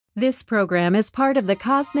This program is part of the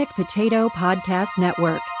Cosmic Potato Podcast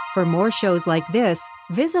Network. For more shows like this,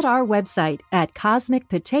 visit our website at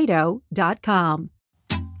cosmicpotato.com.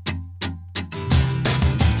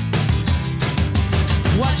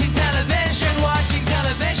 Watching television, watching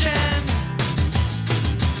television.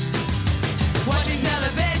 Watching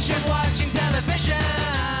television, watching television.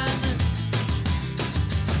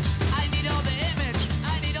 I need all the image,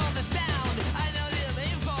 I need all the sound. I know the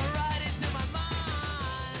info right into my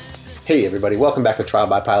mind. Hey everybody, welcome back to Trial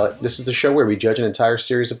by Pilot. This is the show where we judge an entire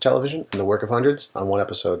series of television and the work of hundreds on one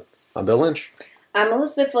episode. I'm Bill Lynch. I'm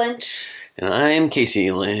Elizabeth Lynch. And I'm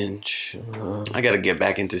Casey Lynch. I got to get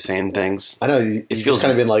back into saying things. I know you've just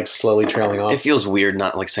kind of been like slowly trailing off. It feels weird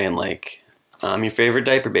not like saying like, I'm your favorite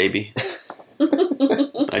diaper baby.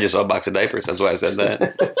 I just saw a box of diapers. That's why I said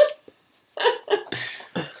that.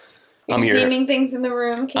 You're just naming things in the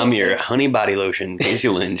room, Casey. I'm your honey body lotion, Casey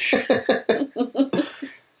Lynch.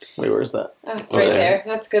 Wait, where's that? Oh, it's right there.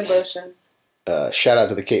 That's good lotion. Shout out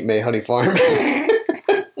to the Cape May Honey Farm.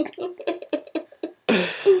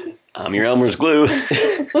 I'm your Elmer's glue.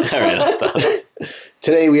 All right, I'll stop.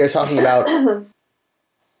 Today we are talking about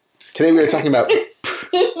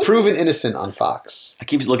Proven Innocent on Fox. I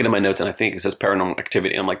keep looking at my notes and I think it says Paranormal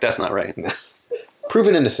Activity. I'm like, that's not right.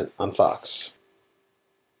 Proven Innocent on Fox.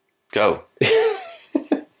 Go.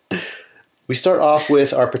 We start off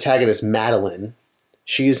with our protagonist, Madeline.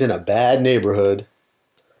 She's in a bad neighborhood.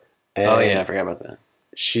 And Oh, yeah, I forgot about that.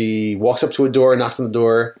 she walks up to a door, knocks on the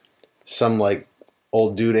door. Some, like,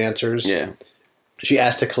 old dude answers. Yeah. She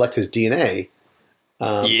asks to collect his DNA.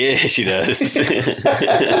 Yeah, she does. Hey,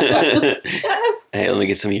 let me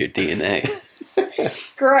get some of your DNA.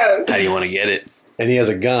 Gross. How do you want to get it? And he has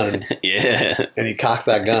a gun. Yeah. And he cocks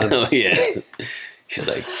that gun. Oh, yeah. She's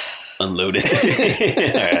like, unload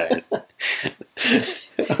it. All right.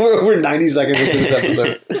 We're 90 seconds into this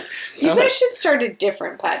episode. You guys should start a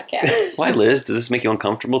different podcast. Why, Liz? Does this make you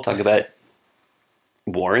uncomfortable? Talk about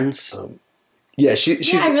Warrens? Yeah,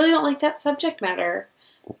 she's... I really don't like that subject matter.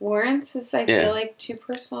 Warrants is, I feel like, too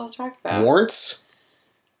personal to talk about. Warrants?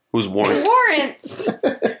 Who's Warren? Warrants!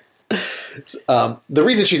 The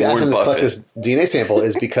reason she's Warren asking to collect Buffett. this DNA sample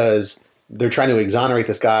is because they're trying to exonerate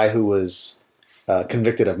this guy who was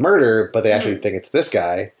convicted of murder, but they actually think it's this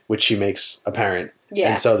guy, which she makes apparent.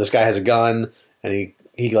 Yeah. And so this guy has a gun, and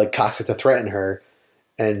he like cocks it to threaten her,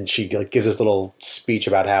 and she like gives this little speech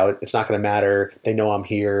about how it's not going to matter. They know I'm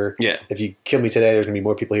here. Yeah. If you kill me today, there's going to be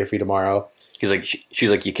more people here for you tomorrow. He's like, she's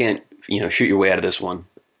like, you can't, shoot your way out of this one.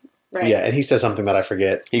 Right. Yeah, and he says something that I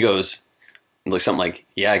forget. He goes, like something like,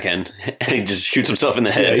 yeah, I can. And he just shoots himself in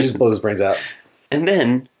the Yeah, head. he just blows his brains out. And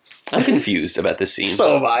then, I'm confused about this scene.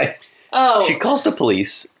 So am I. Oh. She calls the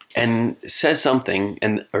police and says something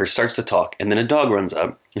or starts to talk, and then a dog runs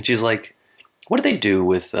up, and she's like, what do they do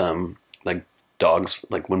with, like, dogs?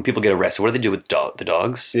 Like, when people get arrested, what do they do with the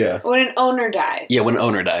dogs? Yeah. When an owner dies. Yeah, when an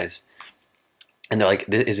owner dies. And they're like,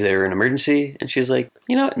 is there an emergency? And she's like,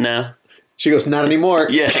 no. She goes, not anymore.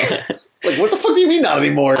 Yeah. Like, what the fuck do you mean not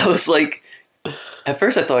anymore? I was like, at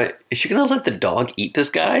first I thought, is she going to let the dog eat this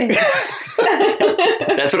guy?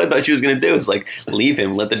 That's what I thought she was going to do, is like, leave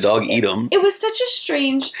him, let the dog eat him. It was such a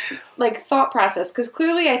strange, like, thought process, because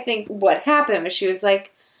clearly I think what happened was she was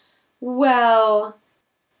like, well,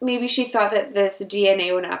 maybe she thought that this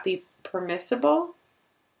DNA would not be permissible?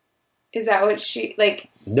 Is that what she, like...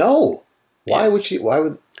 No. Why would she... Why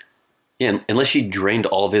would... Yeah, unless she drained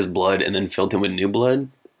all of his blood and then filled him with new blood.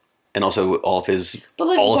 And also all of his But,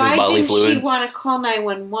 like, all of his why bodily didn't fluids. she want to call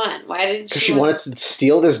 911? Why didn't she... Because she wanted to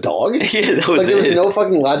steal this dog? Yeah, that was like, there was it. no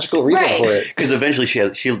fucking logical reason Right. for it. Because eventually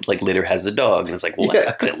she like later has the dog, and it's like, well, Yeah.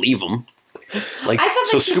 I couldn't leave him. Like, I thought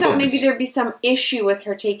so that she scoop thought up- maybe there'd be some issue with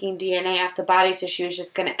her taking DNA off the body, so she was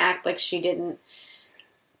just going to act like she didn't...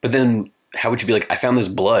 But then, how would you be like, I found this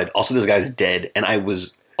blood. Also, this guy's dead, and I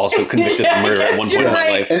was also convicted of murder at one point in my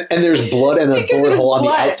right. life. And there's blood and a Because bullet it was hole on the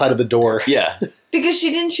blood. outside of the door. Yeah. Because she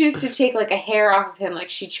didn't choose to take, like, a hair off of him. Like,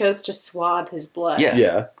 she chose to swab his blood. Yeah.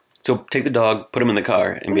 Yeah. So take the dog, put him in the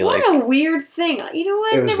car, and be What like, a weird thing. You know It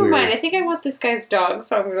what? was Never weird. mind. I think I want this guy's dog,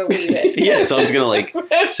 so I'm going to leave it. yeah, so I'm just going to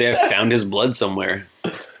like say I found his blood somewhere.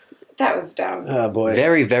 That was dumb. Oh, boy.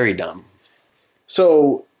 Very, very dumb.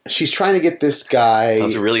 So she's trying to get this guy... I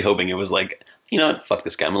was really hoping it was like, you know what, fuck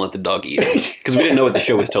this guy, I'm going to let the dog eat him. Because we didn't know what the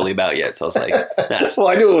show was totally about yet, so I was like, that's... Well,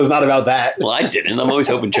 I knew it was not about that. Well, I didn't. I'm always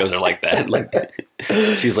hoping shows are like that. Like,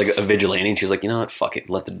 she's like a vigilante, and she's like, you know what, fuck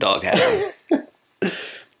it, let the dog have him.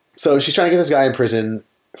 So she's trying to get this guy in prison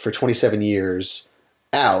for 27 years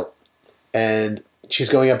out, and she's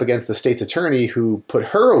going up against the state's attorney who put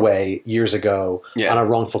her away years ago Yeah. on a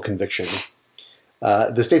wrongful conviction.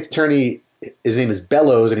 The state's attorney his name is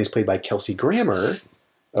Bellows, and he's played by Kelsey Grammer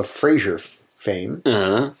of Frasier fame.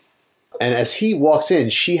 Uh-huh. And as he walks in,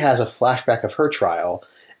 she has a flashback of her trial.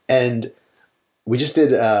 And we just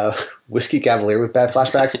did Whiskey Cavalier with bad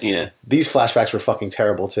flashbacks. Yeah. These flashbacks were fucking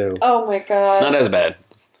terrible, too. Oh my god. Not as bad.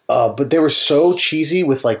 But they were so cheesy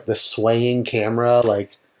with, like, the swaying camera.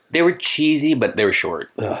 Like, They were cheesy, but they were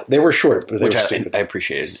short. they were short, but they Which were I stupid.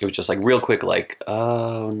 appreciated. It was just like real quick, like,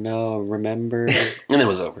 oh no, remember? And then it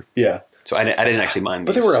was over. Yeah. So I didn't actually mind.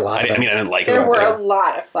 But there these. were a lot of them. I mean, I didn't like There them. were but a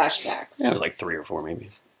lot of flashbacks. yeah, it was like 3 or 4 maybe.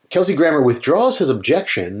 Kelsey Grammer withdraws his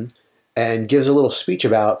objection and gives a little speech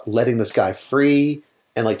about letting this guy free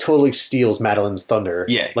and, like, totally steals Madeline's thunder.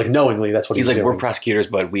 Yeah. Like, knowingly, that's what He's he's like, doing. we're prosecutors,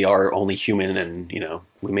 but we are only human, and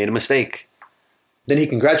we made a mistake. Then he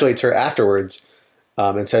congratulates her afterwards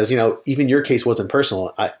and says, even your case wasn't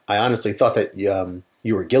personal. I honestly thought that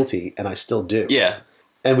you were guilty, and I still do. Yeah,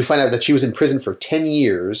 And we find out that she was in prison for 10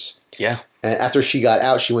 years. yeah. And after she got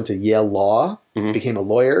out, she went to Yale Law, Mhm. became a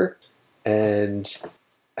lawyer, and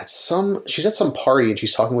she's at some party, and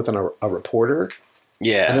she's talking with a reporter, and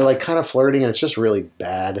Yeah, they're, like, kind of flirting, and it's just really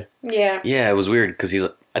bad. Yeah. yeah. It was weird because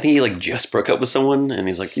I think he like just broke up with someone, and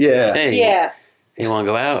he's like, Yeah. hey, Yeah. you want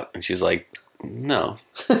to go out? And she's like, no.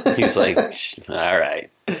 He's like, all right.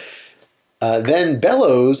 Then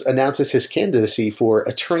Bellows announces his candidacy for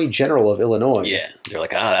Attorney General of Illinois. Yeah, they're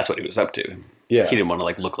like, that's what he was up to. Yeah. He didn't want to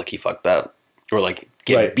like look like he fucked up or like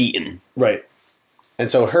get Right. beaten. Right. And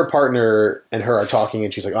so her partner and her are talking,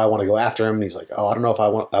 and she's like, "Oh, I want to go after him." And he's like, "Oh, I don't know if I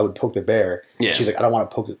would poke the bear." Yeah. And she's like, "I don't want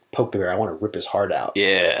to poke the bear. I want to rip his heart out."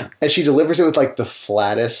 Yeah, And she delivers it with, like, the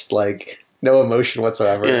flattest, like, no emotion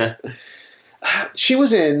whatsoever. yeah. She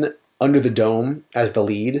was in Under the Dome as the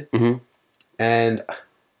lead, Mhm. and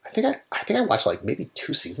I think I watched, like, maybe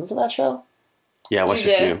 2 seasons of that show. Yeah, I watched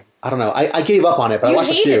You a did? few. I don't know. I gave up on it, but I You watched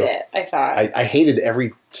a few. hated it, I thought. I hated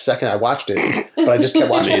every second I watched it, but I just kept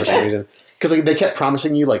watching it for some reason. Because, like, they kept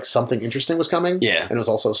promising you, like, something interesting was coming. Yeah. And it was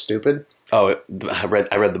also stupid. Oh, I read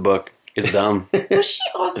the book. It's dumb. Was she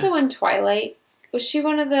also in Twilight? Was she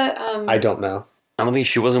one of the I don't know. I don't think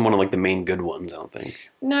she wasn't one of like the main good ones. I don't think.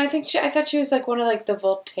 No, I thought she was like one of like the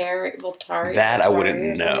Voltari. That I Voltari wouldn't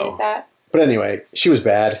or something know. Like that. But anyway, she was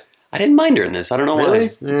bad. I didn't mind her in this. I don't know Really?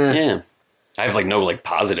 why. Eh. Yeah, I have like no like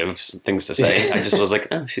positive things to say. I just was like,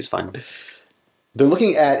 oh, she's fine. They're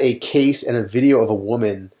looking at a case and a video of a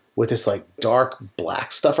woman with this, like, dark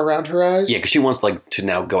black stuff around her eyes. Yeah, because she wants like to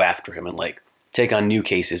now go after him and like take on new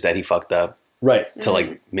cases that he fucked up Right. to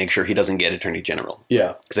like make sure he doesn't get attorney general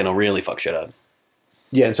Yeah. because then he'll really fuck shit up.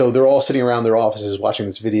 Yeah, and so they're all sitting around their offices watching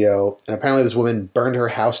this video, and apparently this woman burned her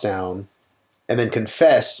house down and then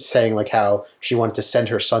confessed, saying, like, how she wanted to send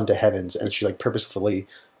her son to heavens, and she, like, purposefully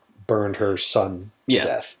burned her son Yeah. to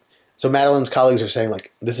death. So Madeline's colleagues are saying,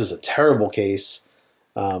 like, this is a terrible case.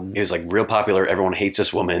 He was like real popular. Everyone hates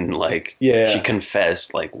this woman. Like, Yeah. she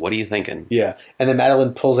confessed. Like, what are you thinking? Yeah. And then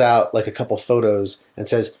Madeline pulls out, like, a couple photos and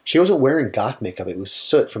says she wasn't wearing goth makeup. It was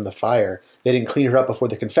soot from the fire. They didn't clean her up before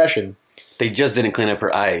the confession. They just didn't clean up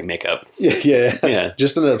her eye makeup. Yeah. Yeah.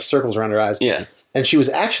 Just enough circles around her eyes. Yeah, And she was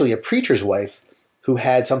actually a preacher's wife who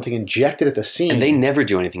had something injected at the scene. and they never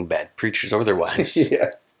do anything bad, preachers or their wives. Yeah.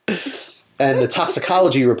 And the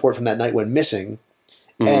toxicology report from that night went missing.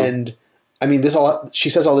 Mhm. And I mean, she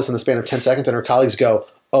says all this in the span of 10 seconds, and her colleagues go,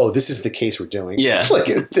 "Oh, this is the case we're doing." Yeah. Like,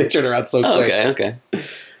 they turn around so Oh, quick. okay.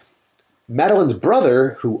 Madeline's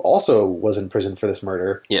brother, who also was in prison for this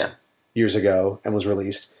murder Yeah. years ago and was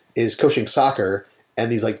released, is coaching soccer.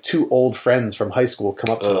 And these, like, 2 old friends from high school come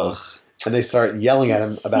up to him, Ugh. and they start yelling at him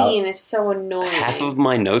This about scene is so annoying. Half of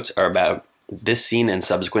my notes are about this scene and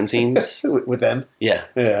subsequent scenes. with them. Yeah.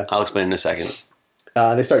 Yeah. I'll explain in a second.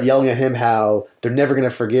 They start yelling at him how they're never going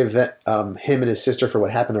to forgive him and his sister for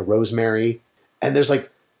what happened to Rosemary. And there's, like,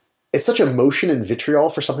 it's such emotion and vitriol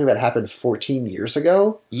for something that happened 14 years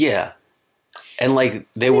ago. Yeah. And like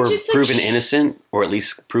they were just, like, proven innocent or at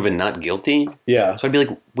least proven not guilty. Yeah. So I'd be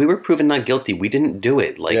like, we were proven not guilty. We didn't do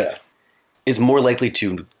it. Like Yeah. it's more likely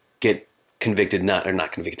to get convicted, not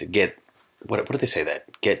convicted, get what do they say that?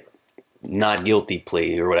 Get not guilty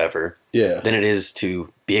plea or whatever Yeah. than it is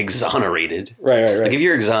to be exonerated. Right. Like if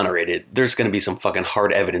you're exonerated, there's going to be some fucking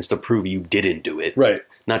hard evidence to prove you didn't do it. Right.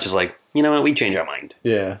 Not just like, you know what, we changed our mind.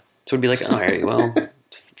 Yeah. So it'd be like, all right, well,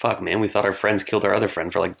 fuck, man, we thought our friends killed our other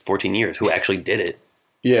friend for like 14 years. Who actually did it?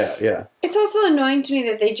 Yeah. Yeah. It's also annoying to me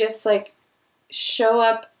that they just like show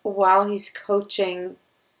up while he's coaching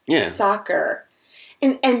Yeah. soccer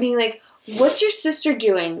and being like, "What's your sister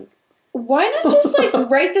doing? Why not just like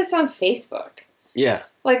write this on Facebook? Yeah.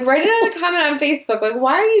 Like write it in a comment on Facebook. Like,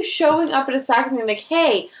 why are you showing up at a soccer thing? Like,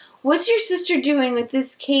 hey, what's your sister doing with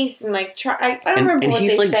this case?" And like, I don't remember and what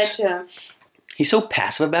he's, they like, said to him. he's so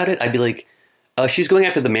passive about it. I'd be like, she's going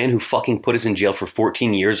after the man who fucking put us in jail for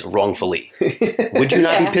 14 years wrongfully. Would you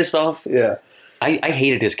not be Yeah. pissed off? Yeah. I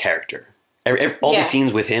hated his character. All the Yes.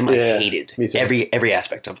 scenes with him, Yeah, I hated. me too. Every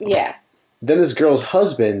aspect of them. Yeah. Then this girl's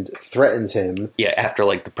husband threatens him. Yeah, after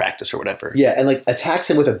like the practice or whatever. Yeah, and like attacks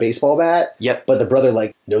him with a baseball bat. Yep. But the brother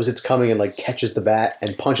like knows it's coming and like catches the bat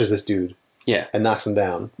and punches this dude Yeah. and knocks him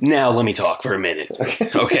down. Now let me talk for a minute.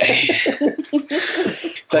 Okay.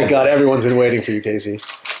 Thank God everyone's been waiting for you, Casey.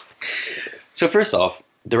 So first off,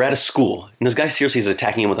 they're at a school, and this guy seriously is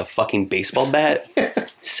attacking him with a fucking baseball bat.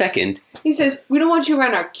 Second, He says, we don't want you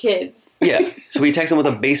around our kids. yeah, so he attacks him with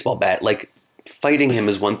a baseball bat. Like, fighting him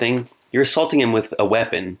is one thing. You're assaulting him with a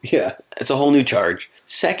weapon. Yeah. It's a whole new charge.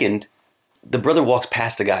 Second, the brother walks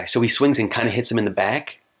past the guy, so he swings and kind of hits him in the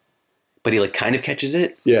back, but he like kind of catches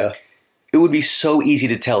it. Yeah. It would be so easy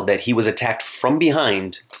to tell that he was attacked from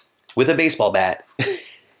behind with a baseball bat.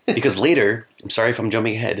 Because later, I'm sorry if I'm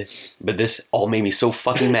jumping ahead, but this all made me so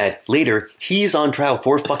fucking mad. Later, he's on trial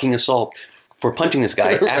for fucking assault for punching this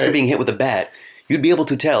guy after Right. being hit with a bat. You'd be able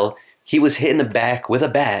to tell he was hit in the back with a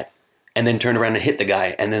bat and then turned around and hit the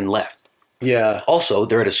guy and then left. Yeah. Also,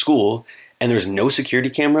 they're at a school and there's no security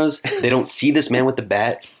cameras. They don't see this man with the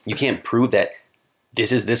bat. You can't prove that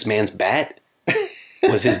this is this man's bat.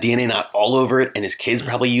 Was his DNA not all over it and his kids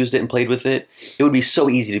probably used it and played with it? It would be so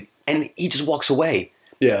easy to... And he just walks away.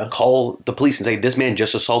 Yeah. Call the police and say, this man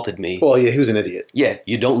just assaulted me. Well, yeah, he was an idiot. Yeah,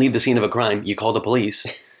 you don't leave the scene of a crime. You call the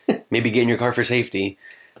police. Maybe get in your car for safety.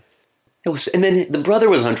 And then the brother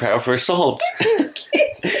was on trial for assault.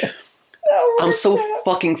 I'm so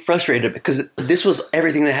fucking frustrated because this was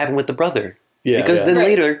everything that happened with the brother. Yeah. Because yeah. then Right.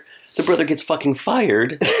 later, the brother gets fucking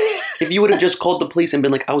fired. If you would have just called the police and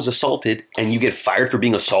been like, I was assaulted, and you get fired for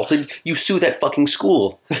being assaulted, you sue that fucking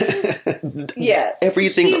school. Yeah.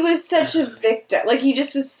 Everything... He was such a victim. Like, he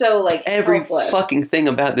just was so, like, Every helpless. fucking thing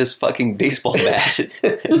about this fucking baseball bat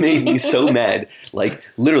made me so mad. Like,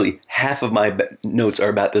 literally, half of my notes are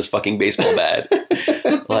about this fucking baseball bat.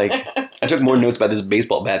 Like, I took more notes about this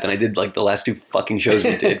baseball bat than I did, like, the last two fucking shows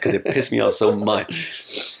we did because it pissed me off so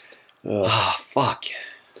much. Ah, fuck.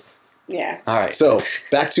 Yeah. All right. So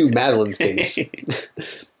back to Madeline's case.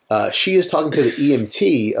 She is talking to the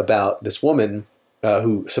EMT about this woman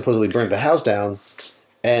who supposedly burned the house down.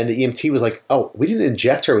 And the EMT was like, oh, we didn't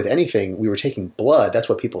inject her with anything. We were taking blood. That's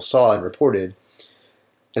what people saw and reported.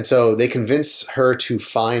 And so they convince her to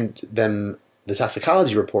find them the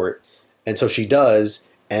toxicology report. And so she does.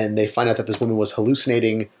 And they find out that this woman was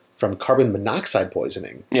hallucinating from carbon monoxide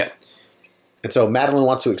poisoning. Yeah. And so Madeline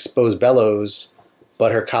wants to expose Bellows,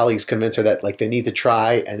 but her colleagues convince her that like they need to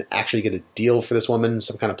try and actually get a deal for this woman,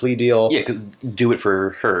 some kind of plea deal. Yeah, 'cause do it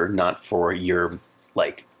for her, not for your,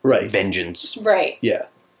 like, Right. vengeance. Right. Yeah.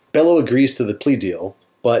 Bello agrees to the plea deal,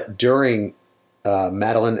 but during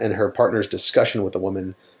Madeline and her partner's discussion with the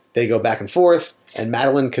woman, they go back and forth, and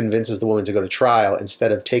Madeline convinces the woman to go to trial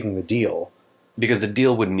instead of taking the deal. Because the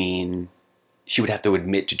deal would mean she would have to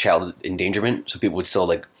admit to child endangerment, so people would still,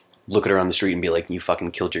 like, look at her on the street and be like, you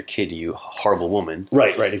fucking killed your kid, you horrible woman.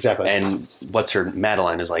 Right, exactly. And what's her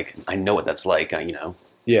Madeline is like, I know what that's like.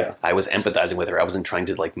 Yeah. I was empathizing with her. I wasn't trying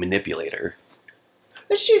to like manipulate her.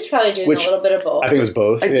 But she was probably doing Which- a little bit of both. I think it was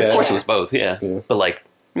both. Yeah. Of course, it was both. Yeah. Yeah. But like,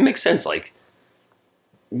 it makes sense. Like,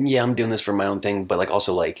 yeah, I'm doing this for my own thing, but like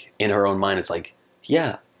also like in her own mind, it's like,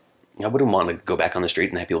 yeah, I wouldn't want to go back on the street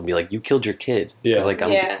and have people be like, you killed your kid. 'Cause, Yeah. Like,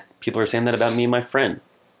 Yeah. people are saying that about me and my friend.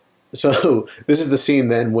 So this is the scene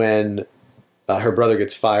then when her brother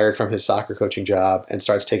gets fired from his soccer coaching job and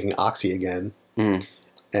starts taking Oxy again. Mm.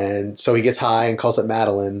 And so he gets high and calls up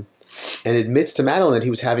Madeline and admits to Madeline that he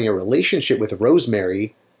was having a relationship with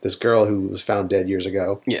Rosemary, this girl who was found dead years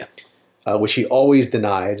ago, Yeah. which he always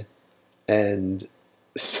denied. And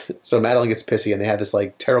so Madeline gets pissy and they have this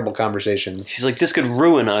like terrible conversation. She's like, this could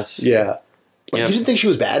ruin us. Yeah. Like, Yep. You didn't think she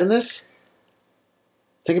was bad in this?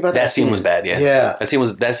 Think about that That scene was bad, yeah. Yeah. That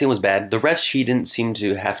scene was bad. The rest, she didn't seem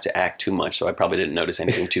to have to act too much, so I probably didn't notice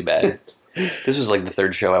anything too bad. This was like the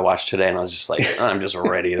third show I watched today, and I was just like, I'm just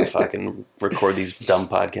ready to fucking record these dumb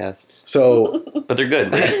podcasts. So But they're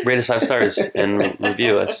good. Rate us 5 stars and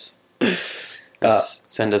review us.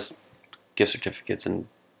 Send us gift certificates and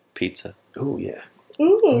pizza. oh yeah.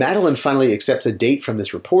 Ooh. Madeline finally accepts a date from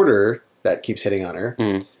this reporter that keeps hitting on her.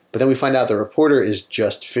 Mm. But then we find out the reporter is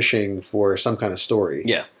just fishing for some kind of story.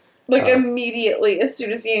 Yeah. Like, immediately, as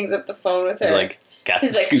soon as he hangs up the phone with her, He's like, got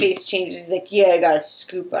his the like scoop. face changes. He's like, yeah, I got a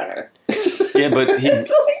scoop on her. Yeah, but he,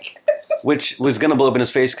 Like, which was going to blow up in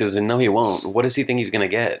his face because no, he won't. What does he think he's going to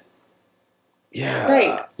get? Yeah.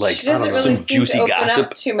 right. like, she doesn't I don't know, really some seem juicy to open gossip.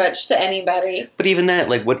 up too much to anybody. But even that,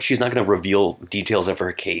 like, what? She's not going to reveal details of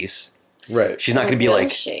her case. Right. She's not going to be Will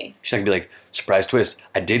like, she? she's not going to be like, surprise twist,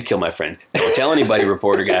 I did kill my friend. Don't tell anybody,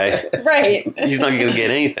 reporter guy. Right. He's not going to get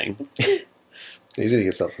anything. He's gonna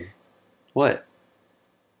get something. What?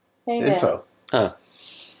 Info. Huh.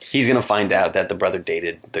 He's going to find out that the brother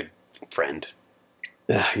dated the friend.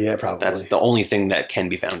 Yeah, probably. That's the only thing that can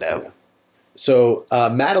be found out. Yeah. So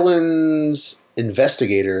Madeline's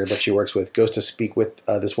investigator that she works with goes to speak with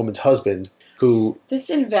this woman's husband, who This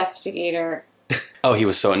investigator. Oh, he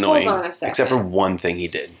was so annoying. Hold on a second. Except for one thing he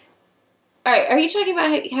did. All right, are you talking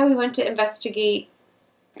about how he went to investigate?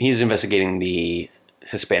 He's investigating the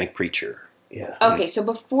Hispanic preacher. yeah, Okay, so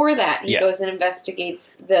before that, he Yeah. goes and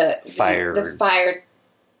investigates the Fire. fire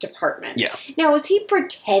department. Yeah. Now, was he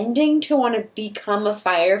pretending to want to become a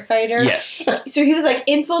firefighter? Yes. So he was like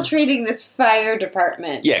infiltrating this fire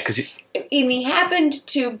department. Yeah, because And he happened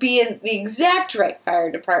to be in the exact right fire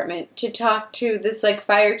department to talk to this like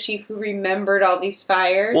fire chief who remembered all these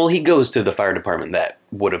fires. well, he goes to the fire department that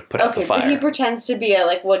would have put out Okay, the but he fire. pretends to be a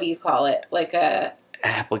like what do you call it? Like a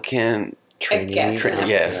Applicant. trainee. guess, Tra-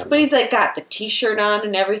 yeah. but he's like got the t-shirt on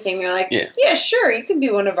and everything. They're like, Yeah. sure, you can be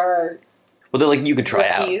one of our Well, they're like, you could try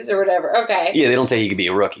out. rookies or whatever. Okay. Yeah, they don't say he could be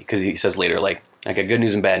a rookie because he says later, like, I got good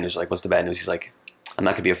news and bad news. Like, what's the bad news? He's like, I'm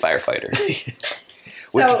not going to be a firefighter.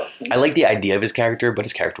 So I like the idea of his character, but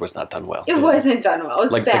his character was not done well. it wasn't done well. It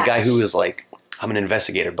was Like, bad. the guy who is like, I'm an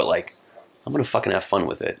investigator, but like, I'm going to fucking have fun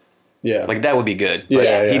with it. Yeah, Like, that would be good. Yeah, But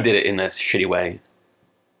yeah. he did it in a shitty way.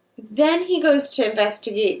 Then he goes to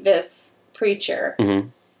investigate this preacher, hmm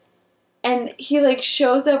and he like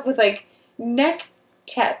shows up with like neck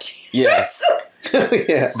tattoos. Yeah.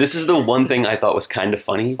 yeah, This is the one thing I thought was kind of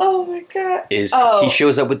funny. Oh my god. Is Oh. he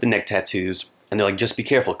shows up with the neck tattoos, and they're like, just be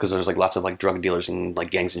careful, because there's like lots of like drug dealers and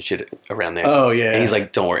like gangs and shit around there. Oh, yeah. And he's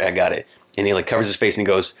like, don't worry, I got it. And he like covers his face and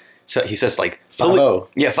he goes, so he says like 5-0.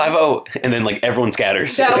 Yeah, 5-0, and then like everyone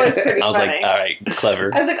scatters. That was pretty I was funny. like, all right,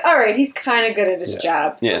 clever. I was like, all right, he's kind of good at his Yeah.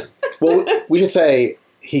 job. Yeah, Well, we should say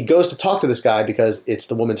he goes to talk to this guy because it's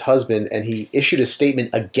the woman's husband, and he issued a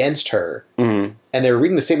statement against her. hmm And they're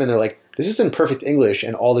reading the statement, and they're like, "This is in perfect English,"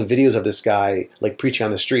 and all the videos of this guy like preaching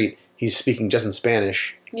on the street, he's speaking just in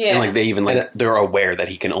Spanish. Yeah. and like they even like And they're aware that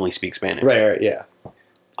he can only speak Spanish. Right, yeah.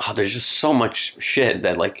 Oh, there's just so much shit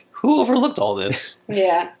that like who overlooked all this?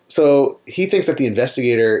 yeah. So he thinks that the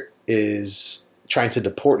investigator is trying to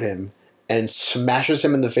deport him and smashes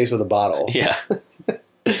him in the face with a bottle. Yeah,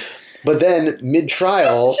 But then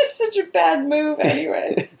mid-trial, It's just such a bad move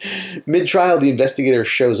anyway. mid-trial, the investigator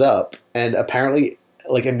shows up, and apparently,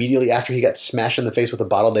 like immediately after he got smashed in the face with a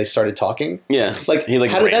bottle, they started talking. yeah. Like, he like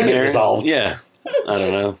how did that ran get there. resolved? Yeah, I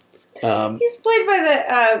don't know. He's played by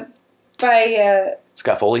the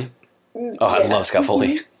Scott Foley. Oh, I love Scott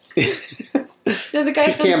Foley. no, the guy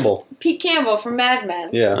Pete from Campbell. Pete Campbell from Mad Men.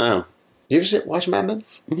 Yeah. Oh, You ever watch Mad Men?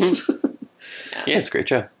 yeah, it's a great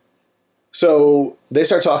show. So they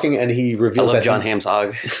start talking, and he I reveals love that John he- Hamm's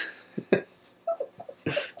hog.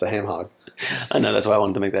 It's a ham hog. I know, that's why I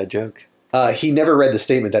wanted to make that joke. He never read the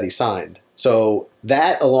statement that he signed. So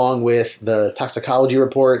that, along with the toxicology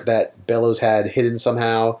report that Bellows had hidden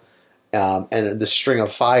somehow, and the string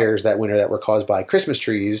of fires that winter that were caused by Christmas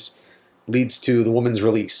trees, leads to the woman's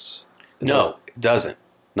release. No, it doesn't.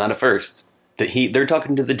 Not at first. They're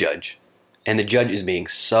talking to the judge, and the judge is being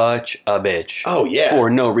such a bitch. Oh, yeah. For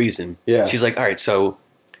no reason. Yeah. She's like, all right, so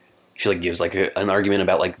she like gives like an argument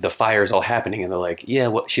about like the fires all happening, and they're like, yeah.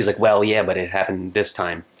 Well, she's like, well, yeah, but it happened this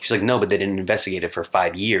time. She's like, no, but they didn't investigate it for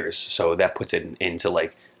 5 years, so that puts it into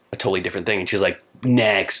like a totally different thing. And she's like,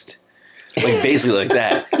 next, like basically like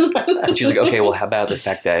that. And she's like, okay, well, how about the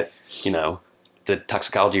fact that the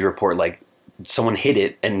toxicology report, like someone hid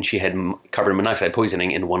it, and she had carbon monoxide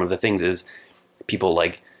poisoning, and one of the things is people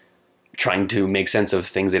like trying to make sense of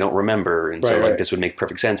things they don't remember, and so Right, like right. this would make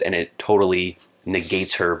perfect sense, and it totally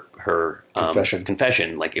negates her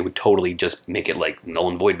confession. Like it would totally just make it like null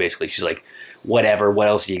and void. Basically, she's like, whatever. What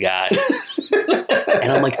else you got?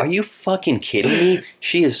 And I'm like, are you fucking kidding me?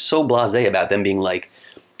 She is so blasé about them being like,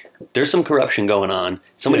 there's some corruption going on.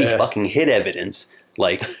 Somebody Yeah. fucking hid evidence.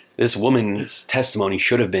 Like this woman's testimony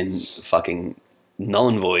should have been fucking null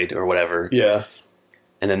and void or whatever. Yeah.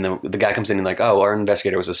 And then the guy comes in and like, oh, our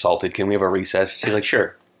investigator was assaulted. Can we have a recess? She's like,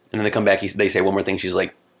 sure. And then they come back. They say one more thing. She's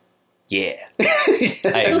like, yeah,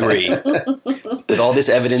 I agree. With all this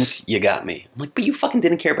evidence, you got me. I'm like, but you fucking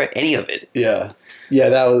didn't care about any of it. Yeah. Yeah,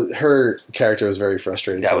 that was her character was very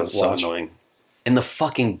frustrating That to was so watch. annoying. And the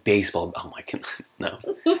fucking baseball. Oh my god, no.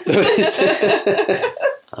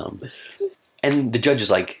 And the judge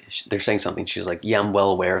is like, they're saying something. She's like, yeah, I'm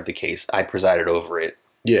well aware of the case. I presided over it.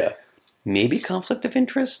 Yeah. Maybe conflict of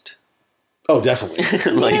interest? Oh,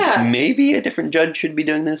 definitely. Like, Yeah. maybe a different judge should be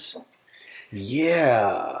doing this?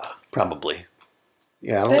 Yeah. Probably.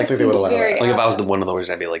 Yeah, I don't That think they would seems allow very that. Like if I was odd. the one of the lawyers,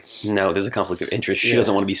 I'd be like, no, there's a conflict of interest. She Yeah.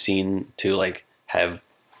 doesn't want to be seen to like have,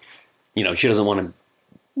 she doesn't want to.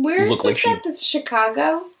 Where is look like this she- at? This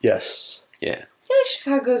Chicago? Yes. Yeah. I feel like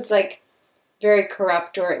Chicago's like very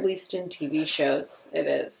corrupt, or at least in TV shows it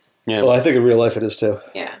is. Yeah. Well, I think in real life it is too.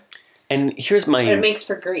 Yeah. And here's my. But it makes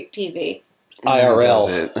for great TV. IRL. Does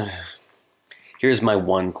it? Here's my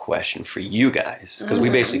one question for you guys, because we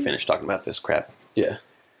basically finished talking about this crap. Yeah.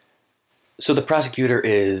 So the prosecutor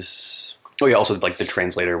is. Oh yeah. Also, like the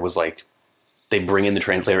translator was like, they bring in the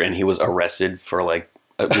translator, and he was arrested for like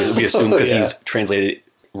we assume because Yeah. he's translated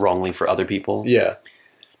wrongly for other people. Yeah.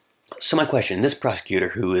 So my question: this prosecutor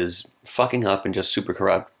who is fucking up and just super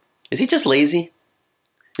corrupt, is he just lazy?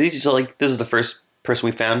 Is he just like, this is the first person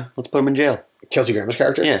we found? Let's put him in jail. Kelsey Grammer's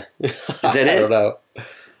character? Yeah. Is that I it? don't know.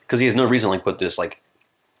 Because he has no reason to like put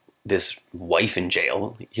this wife in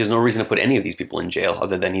jail. He has no reason to put any of these people in jail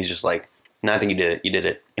other than he's just like, no, I think you did it. You did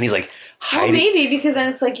it. And he's like Well, hiding. maybe because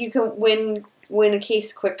then it's like you can win a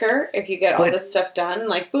case quicker if you get all But- this stuff done.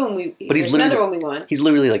 Like, boom, But he's there's another literally- one we won. He's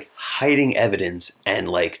literally like hiding evidence and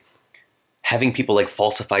like having people like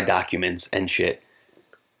falsify documents and shit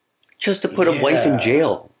just to put a wife in Yeah.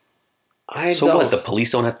 jail. I So don't. what? The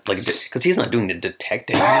police don't have like because he's not doing the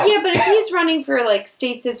detecting. Yeah, but if he's running for like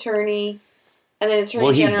state's attorney and then attorney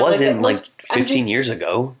Well, he general, wasn't it like looks, I'm 15 just- years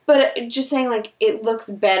ago. But just saying, like, it looks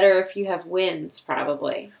better if you have wins,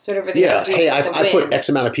 probably. Sort of. Yeah. Hey, I put X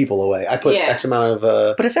amount of people away. I put Yeah. X amount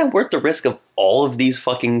of. But is that worth the risk of all of these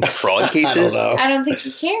fucking fraud cases? know. I don't think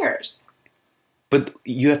he cares. But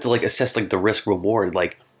you have to like assess like the risk reward.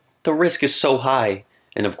 Like the risk is so high,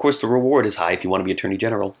 and of course the reward is high if you want to be attorney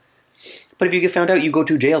general. But if you get found out, you go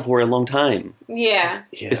to jail for a long time. Yeah.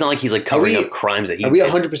 Yeah. It's not like he's like covering we- up crimes that he Are we did.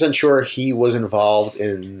 100% sure he was involved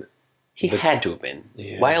in. He had to have been.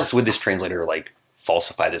 Yeah. Why else would this translator like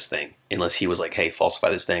falsify this thing? Unless he was like, "Hey, falsify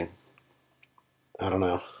this thing." I don't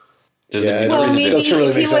know. Doesn't Yeah, it- it Well, doesn't- maybe doesn't really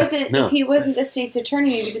if he make sense. wasn't No. if he wasn't the state's attorney,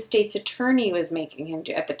 maybe the state's attorney was making him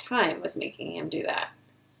do at the time was making him do that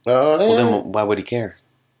Oh, Well, yeah. then why would he care?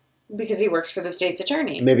 because he works for the state's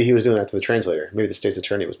attorney. Maybe he was doing that to the translator. Maybe the state's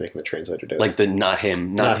attorney was making the translator do it. Like not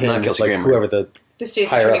him, not him, not Kelsey like Grammer. whoever the The state's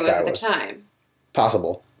higher attorney up was guy at the was. time.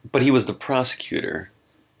 possible. But he was the prosecutor.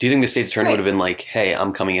 Do you think the state's attorney Right. would have been like, "Hey,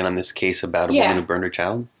 I'm coming in on this case about a Yeah. woman who burned her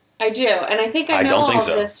child"? I do, and I think I I know don't all think of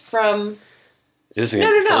so. this from Is this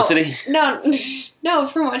no, Felicity? no,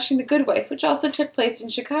 from watching The Good Wife, which also took place in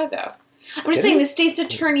Chicago. I'm just Did saying it? the state's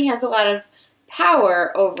attorney has a lot of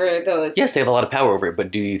power over those. Yes, they have a lot of power over it, but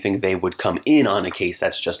do you think they would come in on a case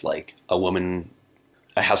that's just like a woman,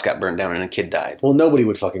 a house got burnt down and a kid died? Well, nobody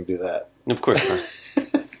would fucking do that. Of course not.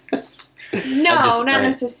 No, I just- not I-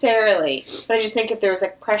 necessarily. But I just think if there was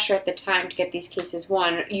like pressure at the time to get these cases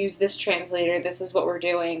won, use this translator, this is what we're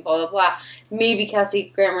doing, blah, blah, blah. Maybe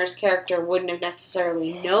Kelsey Grammer's character wouldn't have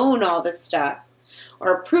necessarily known all this stuff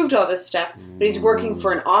or approved all this stuff, but he's working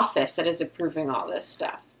for an office that is approving all this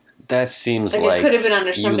stuff. That seems Like, it like could have been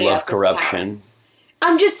under you somebody love else's corruption.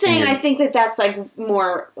 I'm just saying, Yeah. I think that that's like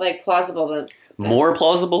more like plausible than More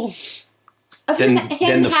plausible? of Then- him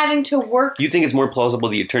then the- having to work. You think it's more plausible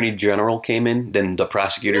the attorney general came in than the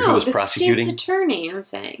prosecutor who No, was the prosecuting? state's attorney. I'm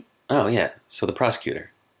saying. Oh yeah, so the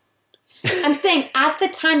prosecutor. I'm saying at the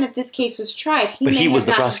time that this case was tried, But may he was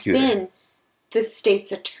have the not prosecutor. been the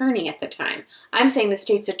state's attorney at the time. I'm saying the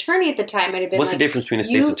state's attorney at the time might have been. What's like, the difference between a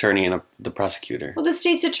state's you- attorney and the prosecutor? Well, the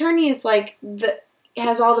state's attorney is like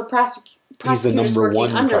has all the prosecutors He's the number working one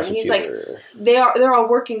under him. prosecutor. He's like they're all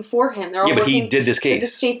working for him. They're all Yeah, but he working did this for the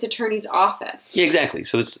case. state's attorney's office. Yeah, exactly.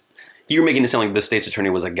 So it's you're making it sound like the state's attorney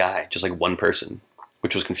was a guy, just like one person,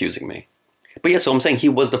 which was confusing me. But yeah, so I'm saying he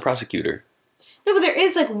was the prosecutor. No, but there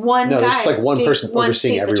is like one No, guy. there's just, like, one person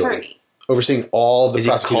overseeing state's everybody. attorney. overseeing all the Is he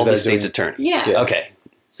prosecutors called that the are doing. state's attorney? Yeah. Yeah. Okay.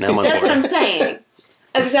 Now I'm on That's board. what I'm saying.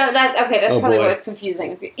 That's Oh, probably boy. what was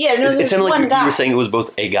confusing. Yeah, no, It there's sounded one like guy. you were saying it was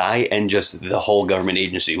both a guy and just the whole government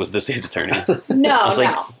agency was the state's attorney. No, I was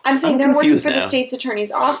like, I'm saying I'm they're working confused for the now. state's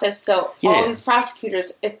attorney's office. So Yeah. all these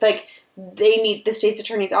prosecutors, if like they need the state's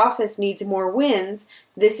attorney's office needs more wins,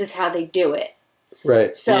 this is how they do it.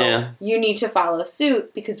 Right. So Yeah. you need to follow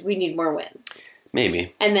suit because we need more wins,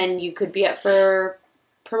 Maybe. and then you could be up for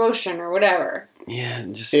promotion or whatever. Yeah.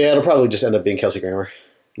 Just Yeah, it'll probably just end up being Kelsey Grammer.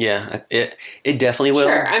 yeah. It definitely will.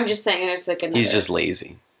 Sure, I'm just saying there's like another. He's just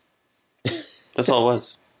lazy. That's all it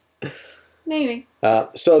was. maybe.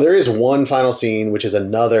 So there is one final scene, which is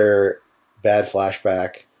another bad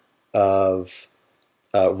flashback of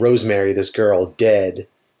Rosemary, this girl, dead.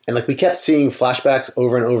 And like we kept seeing flashbacks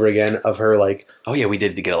over and over again of her like Oh yeah, we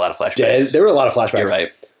did get a lot of flashbacks. dead. There were a lot of flashbacks. You're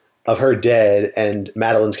right. of her dead, and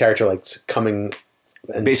Madeline's character like coming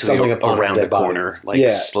and Basically stumbling upon her around dead the body. corner, like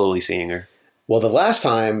Yeah. slowly seeing her. Well, the last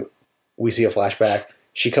time we see a flashback,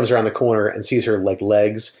 she comes around the corner and sees her like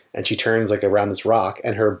legs, and she turns like around this rock,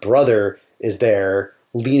 and her brother is there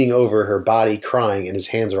leaning over her body, crying, and his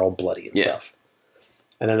hands are all bloody and Yeah. stuff.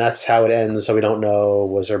 And then that's how it ends. So we don't know,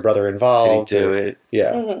 was her brother Did involved? he do or- it?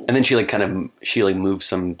 Yeah. Mm-hmm. And then she moves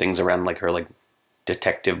some things around, like her like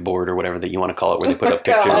detective board or whatever that you want to call it, where they put up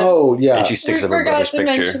God. pictures. Oh yeah. And she sticks we up her forgot brother's to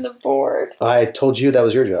picture. mention the board. I told you that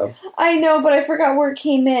was your job. I know, but I forgot where it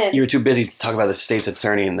came in. You were too busy talking about the state's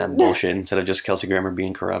attorney and that bullshit instead of just Kelsey Grammer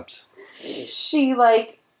being corrupt. She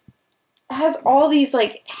like has all these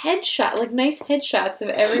like headshot, like nice headshots of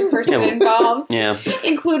every person Yeah. involved, Yeah.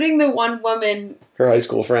 including the one woman, Her high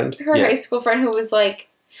school friend. her Yeah. high school friend, who was like,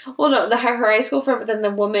 well, no, her high school friend, but then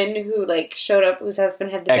the woman who like showed up, whose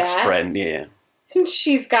husband had the bat. Ex-friend, yeah. And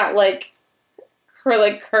she's got like her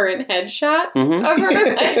like current headshot Mhm. of her.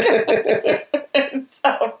 Like, it's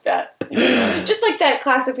so bad. Just like that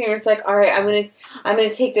classic thing where it's like, all right, I'm gonna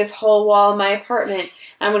take this whole wall in my apartment.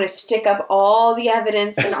 And I'm gonna stick up all the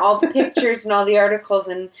evidence and all the pictures and all the articles,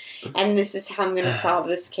 and this is how I'm gonna solve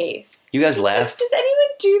this case. You guys It's like, laugh. does anyone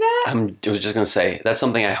do that? I was just going to say, that's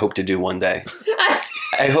something I hope to do one day.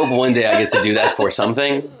 I hope one day I get to do that for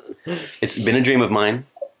something. It's been a dream of mine.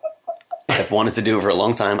 I've wanted to do it for a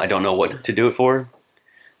long time. I don't know what to do it for.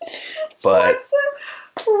 But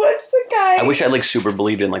What's the guy? I wish I like super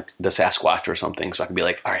believed in like the Sasquatch or something, so I could be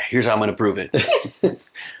like, all right, here's how I'm going to prove it.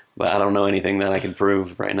 But I don't know anything that I can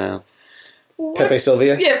prove right now. Pepe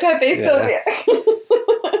Sylvia. Yeah, Pepe Yeah. Sylvia.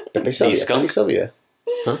 Pepe Sylvia. skunk? Pepe Sylvia.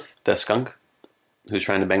 The skunk who's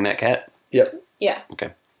trying to bang that cat. Yep. Yeah.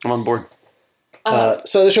 Okay, I'm on board.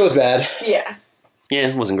 So the show was bad. Yeah. Yeah,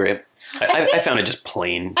 it wasn't great. I found it just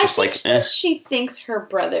plain, I just think like, that she thinks her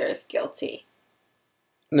brother is guilty.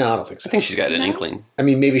 No, I don't think so. I think she's got an No? inkling. I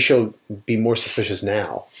mean, maybe she'll be more suspicious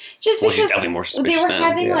now. Just Well, she's because definitely more they suspicious were now,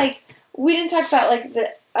 having yeah. like, we didn't talk about like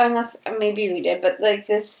the, unless maybe we did, but like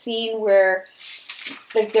this scene where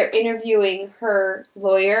like they're interviewing her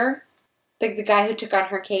lawyer, like the guy who took on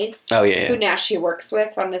her case, Oh yeah, who yeah. now she works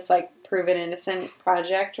with on this like proven innocent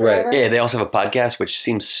project or Right. whatever. Yeah, they also have a podcast, which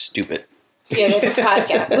seems stupid. Yeah, they have a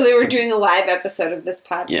podcast. Well, they were doing a live episode of this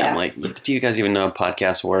podcast. Yeah, I'm like, do you guys even know how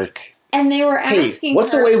podcasts work? and they were Hey, asking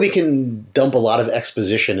what's her, the way we can dump a lot of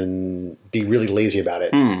exposition and be really lazy about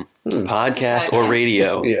it? Podcast or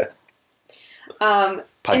radio? Yeah.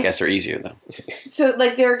 Podcasts are easier though. So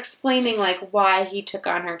like they're explaining like why he took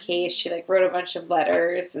on her case. She like wrote a bunch of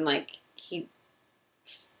letters and like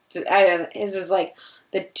I don't know, his was like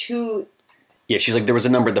the two. Yeah, she's like, there was a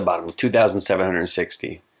number at the bottom,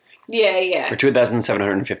 2,760 Yeah, or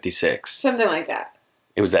 2,756. something like that.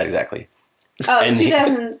 It was that exactly. Oh, And-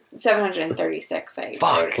 2,736.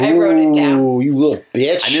 Fuck. I wrote it down. Ooh, you little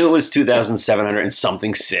bitch. I knew it was 2,700 and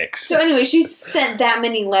something six. So anyway, she's sent that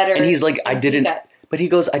many letters. And he's like, I and didn't. he got- But he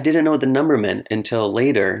goes, I didn't know what the number meant until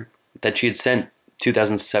later that she had sent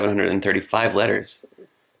 2,735 letters.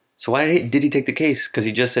 So why did he take the case? Because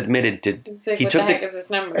he just admitted to. It's like, he what took the heck is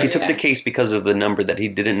this number? He took Yeah. the case because of the number that he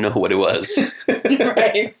didn't know what it was.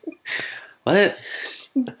 Right. What?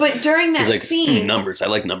 But during that He's like, scene, numbers. I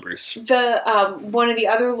like numbers. the one of the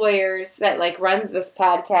other lawyers that like runs this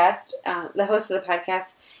podcast, the host of the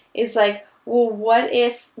podcast, is like, well, what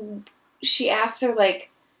if she asks her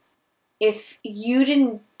like, if you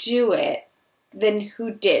didn't do it, then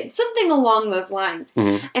who did? Something along those lines.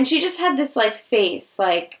 Mhm. And she just had this like face,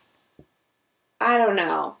 like, I don't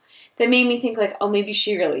know, that made me think like, oh, maybe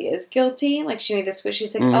she really is guilty. Like she made this switch.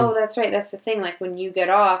 She's like, oh, that's right. That's the thing. Like when you get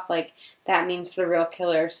off, like that means the real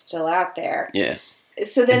killer is still out there. Yeah.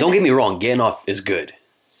 So then, And don't get me wrong, getting off is good.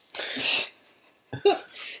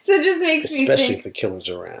 so it just makes me Especially think, if the killer's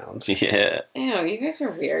around. Yeah. ew, you guys are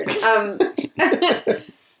weird.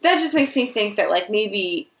 That just makes me think that like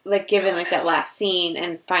maybe like given like that last scene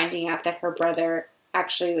and finding out that her brother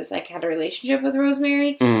actually was like had a relationship with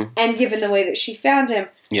Rosemary, and given the way that she found him,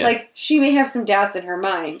 Yeah. like she may have some doubts in her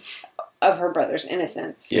mind of her brother's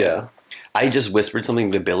innocence. Yeah. I just whispered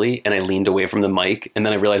something to Billy, and I leaned away from the mic, and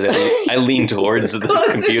then I realized I leaned towards the Closer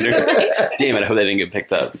to computer. the mic. Damn it! I hope that didn't get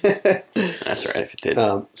picked up. That's all right if it did.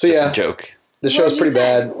 So Just yeah, a joke. the show's What'd you pretty say?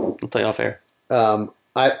 bad. I'll tell you off air,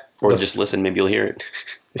 I or just listen. Maybe you'll hear it.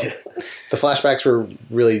 the flashbacks were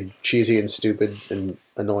really cheesy and stupid and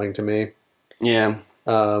annoying to me. Yeah,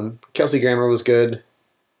 Kelsey Grammer was good.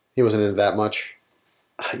 He wasn't in it that much.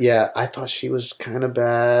 Yeah, I thought she was kind of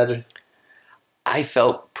bad. I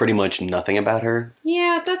felt pretty much nothing about her,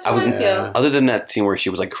 Yeah, that's I how was- I feel. other than that scene where she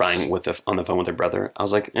was like crying on the phone with her brother. I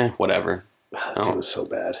was like, whatever. That scene was so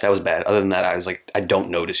bad. That was bad. Other than that, I was like, I don't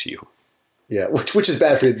notice you. Yeah, which is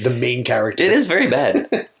bad for the main character. It is very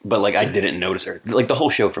bad. But like, I didn't notice her. Like, the whole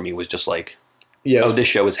show for me was just like, Yeah, oh, this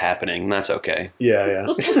show is happening. That's okay. yeah.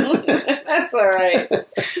 That's all right.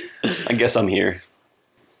 I guess I'm here.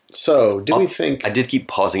 So, do we think? I did keep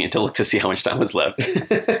pausing it to look to see how much time was left.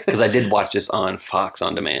 Because I did watch this on Fox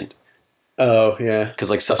On Demand. Oh, yeah. Because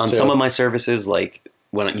like Us on too. some of my services, like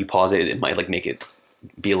when you pause it, it might like make it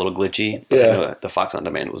be a little glitchy. But Yeah. I know the Fox On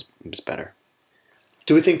Demand was better.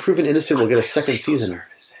 Do we think Proven Innocent will get a second season?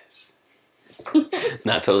 Services.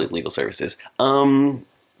 Not totally legal services. I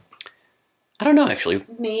don't know, actually.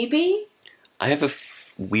 Maybe. I have a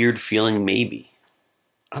weird feeling maybe.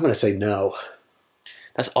 I'm going to say no.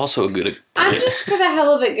 That's also a good... I'm just for the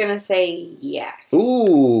hell of it gonna say yes.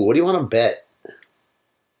 Ooh, what do you want to bet?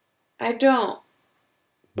 I don't.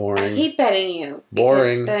 Boring. I hate betting you.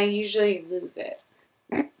 Boring. Because then I usually lose it.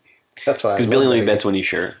 That's why. Because Billy only bets when he's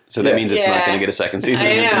sure. So that Yeah. means it's not Yeah. going to get a second season.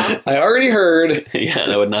 I know. I already heard. Yeah,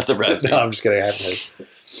 that would not surprise me. No, I'm just kidding. I haven't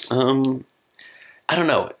heard. I don't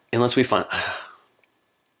know. Unless we find...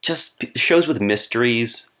 Just shows with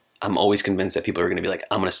mysteries, I'm always convinced that people are going to be like,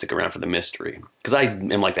 I'm going to stick around for the mystery. Because I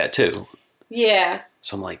am like that too. Yeah.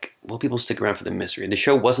 So I'm like, will people stick around for the mystery? The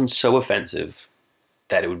show wasn't so offensive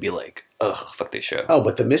that it would be like, ugh, fuck this show. Oh,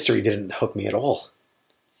 but the mystery didn't hook me at all.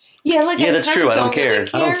 Yeah, like Yeah, I that's kinda true. I don't really care.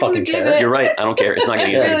 I don't who fucking did care. it. You're right. I don't care. It's not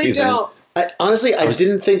going to I get a second really season. don't. Honestly, I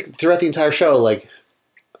didn't think throughout the entire show, like,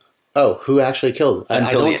 oh, who actually killed?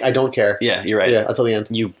 I don't care. Yeah, you're right. Yeah, until the end.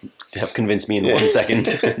 You have convinced me in 1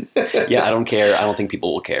 second. Yeah, I don't care. I don't think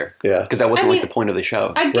people will care. Yeah. Because that wasn't I like mean, the point of the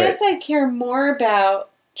show. I guess I care more about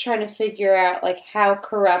trying to figure out like how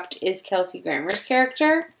corrupt is Kelsey Grammer's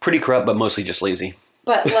character. Pretty corrupt, but mostly just lazy.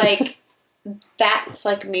 But like that's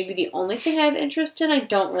like maybe the only thing I have interest in. I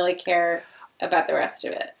don't really care about the rest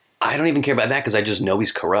of it. I don't even care about that because I just know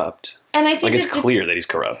he's corrupt. And I think Like, it's that clear that he's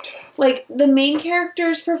corrupt. like the main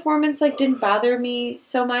character's performance like didn't bother me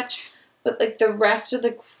so much, but like the rest of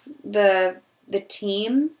the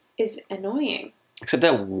team is annoying. Except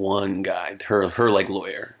that one guy, her like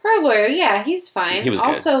lawyer. Her lawyer, yeah, he's fine. He was good.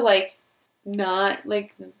 also like not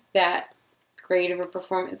like that great of a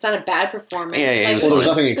performance. It's not a bad performance. Yeah, yeah, Like, he was Well, there's fine.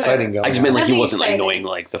 nothing good. exciting going I just meant like he Nothing wasn't like exciting. annoying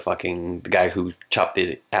like the guy who chopped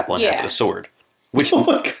the apple in half Yeah. with a sword. Which Oh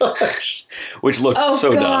my gosh. which looked Oh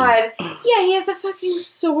so dumb. God! Yeah, he has a fucking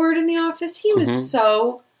sword in the office. He was Mhm.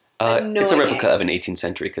 so It's a replica annoying. of an 18th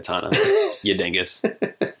century katana. You dingus.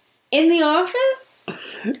 in the office.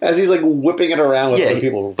 As he's like whipping it around with Yeah, other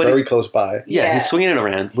people but very close by. Yeah, Yeah. he's swinging it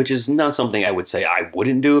around, which is not something I would say I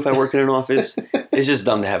wouldn't do if I worked in an office. It's just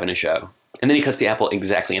dumb to have in a show. And then he cuts the apple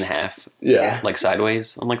exactly in half, Yeah. like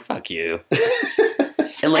sideways. I'm like, fuck you.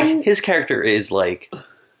 And like And- his character is like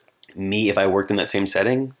me if I worked in that same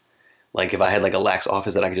setting. Like if I had like a lax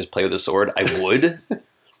office that I could just play with a sword, I would.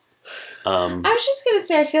 I was just gonna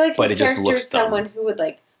say, I feel like But his it just character looks is dumb. someone who would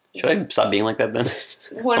like. Should I stop being like that then?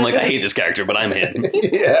 One I'm of like, I those- hate this character, but I'm him.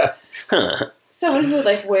 Yeah. Huh. Someone who would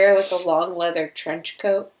like wear like a long leather trench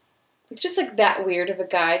coat, like just like that weird of a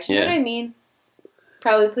guy. Do you know Yeah. what I mean?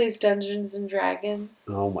 Probably plays Dungeons and Dragons.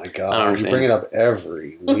 Oh my I don't god. You understand. bring it up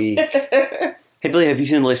every week. Hey Billy, have you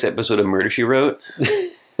seen the latest episode of Murder, She Wrote?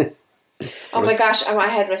 Oh my gosh, I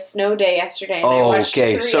had a snow day yesterday and I Oh, watched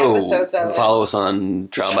okay. 3 So episodes of it. follow us on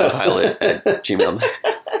Trial by Pilot at Gmail.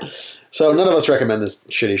 So none of us recommend this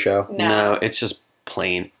shitty show. No. It's just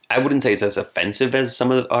plain. I wouldn't say it's as offensive as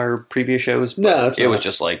some of our previous shows. But No, it's it was not.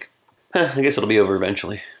 just like, I guess it'll be over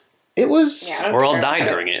eventually. It was. Yeah, I don't Or think I'll they're- die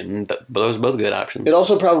during it. And those are both good options. It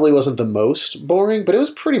also probably wasn't the most boring, but it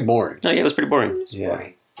was pretty boring, No, yeah, it was pretty boring. It's Yeah.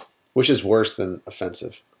 boring. which is worse than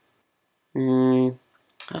offensive.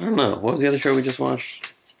 I don't know. What was the other show we just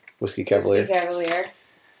watched? Whiskey Whiskey Cavalier. Cavalier,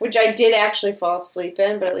 which I did actually fall asleep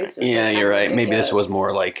in, but at least it was Yeah, like, you're right. Maybe this was ridiculous.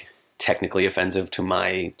 more like technically offensive to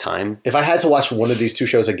my time. If I had to watch one of these two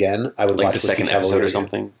shows again, I would Like watch the Whiskey second Cavalier episode or again.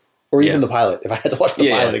 something. Or even Yeah. the pilot. If I had to watch the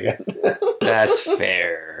Yeah. pilot again. That's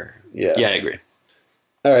fair. Yeah. Yeah, I agree.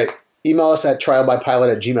 All right. Email us at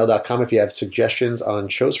trialbypilot@gmail.com if you have suggestions on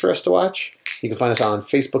shows for us to watch. You can find us on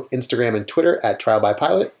Facebook, Instagram, and Twitter at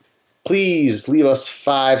trialbypilot. Please leave us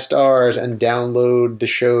 5 stars and download the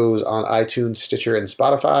shows on iTunes, Stitcher, and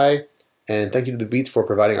Spotify. And thank you to The Beats for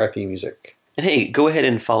providing our theme music. And hey, go ahead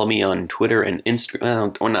and follow me on Twitter and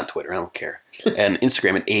Instagram. Or not Twitter, I don't care. And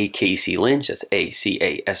Instagram at AKC Lynch. That's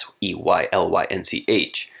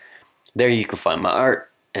ACASEYLYNCH. There you can find my art,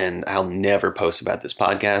 and I'll never post about this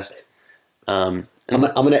podcast. I'm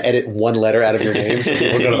going to edit one letter out of your name so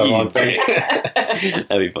we'll go to the wrong thing.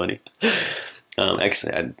 That'd be funny.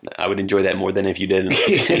 Actually, I would enjoy that more than if you didn't.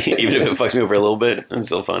 Even if it fucks me over a little bit, it's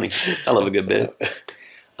still funny. I love a good bit.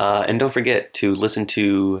 And don't forget to listen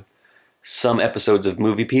to some episodes of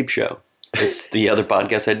Movie Peep Show. It's the other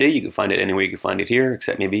podcast I do. You can find it anywhere you can find it here,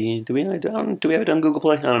 except maybe, do we have it on Google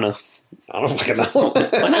Play? I don't know. I don't fucking know.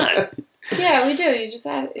 Why not? Yeah, we do. You just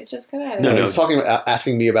got added. No, he's talking about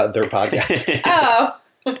asking me about their podcast. Oh.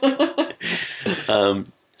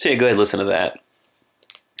 So yeah, go ahead and listen to that.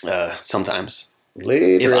 Sometimes. Later,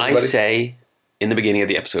 If everybody. I say in the beginning of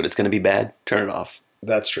the episode it's going to be bad, turn it off.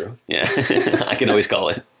 That's true. Yeah. I can always call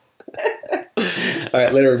it. All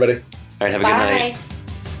right, later, everybody. All right, have a good night. Bye.